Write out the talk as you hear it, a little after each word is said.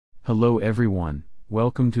Hello everyone,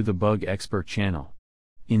 welcome to the Bug Expert channel.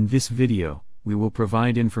 In this video, we will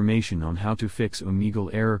provide information on how to fix Omegle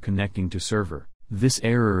error connecting to server. This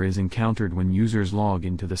error is encountered when users log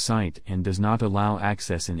into the site and does not allow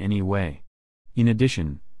access in any way. In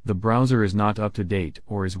addition, the browser is not up to date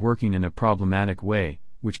or is working in a problematic way,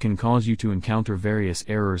 which can cause you to encounter various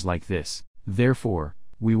errors like this. Therefore,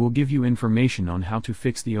 we will give you information on how to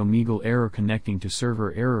fix the Omegle error connecting to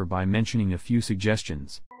server error by mentioning a few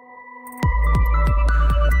suggestions.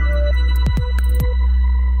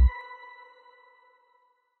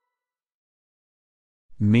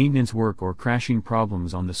 Maintenance work or crashing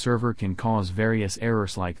problems on the server can cause various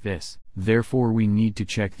errors like this. Therefore, we need to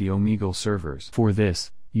check the Omegle servers. For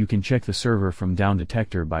this, you can check the server from down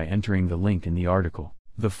detector by entering the link in the article.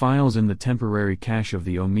 The files in the temporary cache of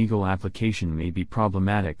the Omegle application may be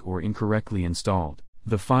problematic or incorrectly installed.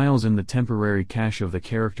 The files in the temporary cache of the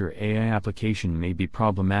character AI application may be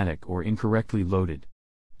problematic or incorrectly loaded.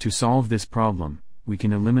 To solve this problem, we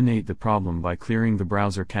can eliminate the problem by clearing the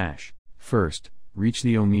browser cache. First, reach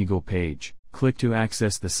the Omegle page. Click to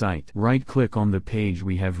access the site. Right-click on the page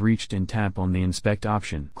we have reached and tap on the Inspect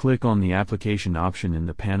option. Click on the Application option in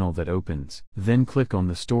the panel that opens. Then click on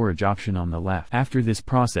the Storage option on the left. After this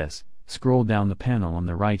process, scroll down the panel on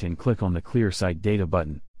the right and click on the Clear Site Data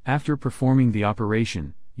button. After performing the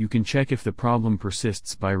operation, you can check if the problem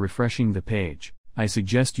persists by refreshing the page. I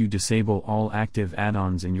suggest you disable all active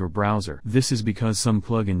add-ons in your browser. This is because some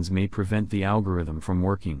plugins may prevent the algorithm from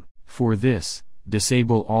working. For this,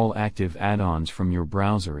 disable all active add-ons from your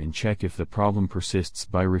browser and check if the problem persists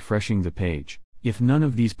by refreshing the page. If none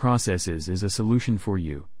of these processes is a solution for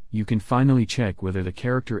you, you can finally check whether the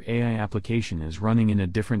character AI application is running in a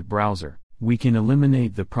different browser. We can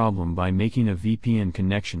eliminate the problem by making a VPN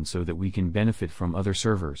connection so that we can benefit from other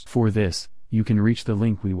servers. For this, you can reach the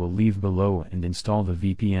link we will leave below and install the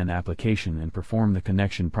VPN application and perform the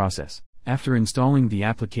connection process. After installing the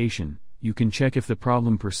application, you can check if the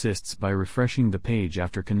problem persists by refreshing the page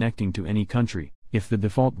after connecting to any country. If the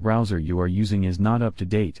default browser you are using is not up to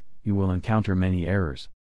date, you will encounter many errors.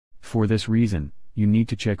 For this reason, you need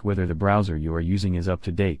to check whether the browser you are using is up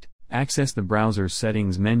to date. Access the browser's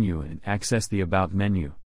settings menu and access the About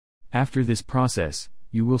menu. After this process,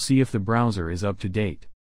 you will see if the browser is up to date.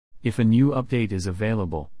 If a new update is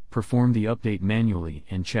available, perform the update manually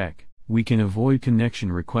and check. We can avoid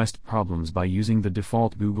connection request problems by using the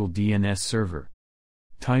default Google DNS server.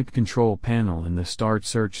 Type Control Panel in the Start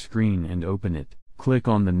search screen and open it. Click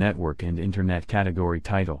on the Network and Internet category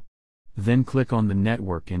title. Then click on the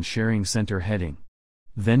Network and Sharing Center heading.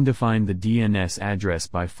 Then define the DNS address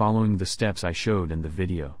by following the steps I showed in the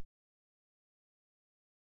video.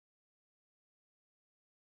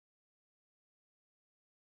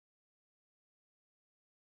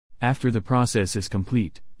 After the process is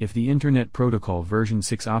complete, if the Internet Protocol version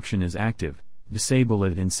 6 option is active, disable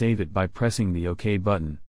it and save it by pressing the OK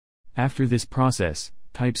button. After this process,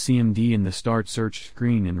 type CMD in the Start search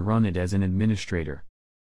screen and run it as an administrator.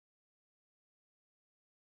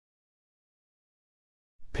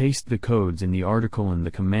 Paste the codes in the article in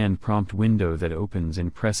the command prompt window that opens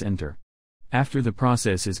and press Enter. After the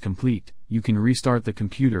process is complete, you can restart the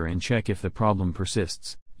computer and check if the problem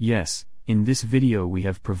persists. Yes, in this video we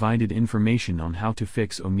have provided information on how to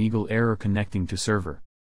fix Omegle error connecting to server.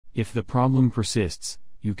 If the problem persists,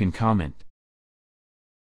 you can comment.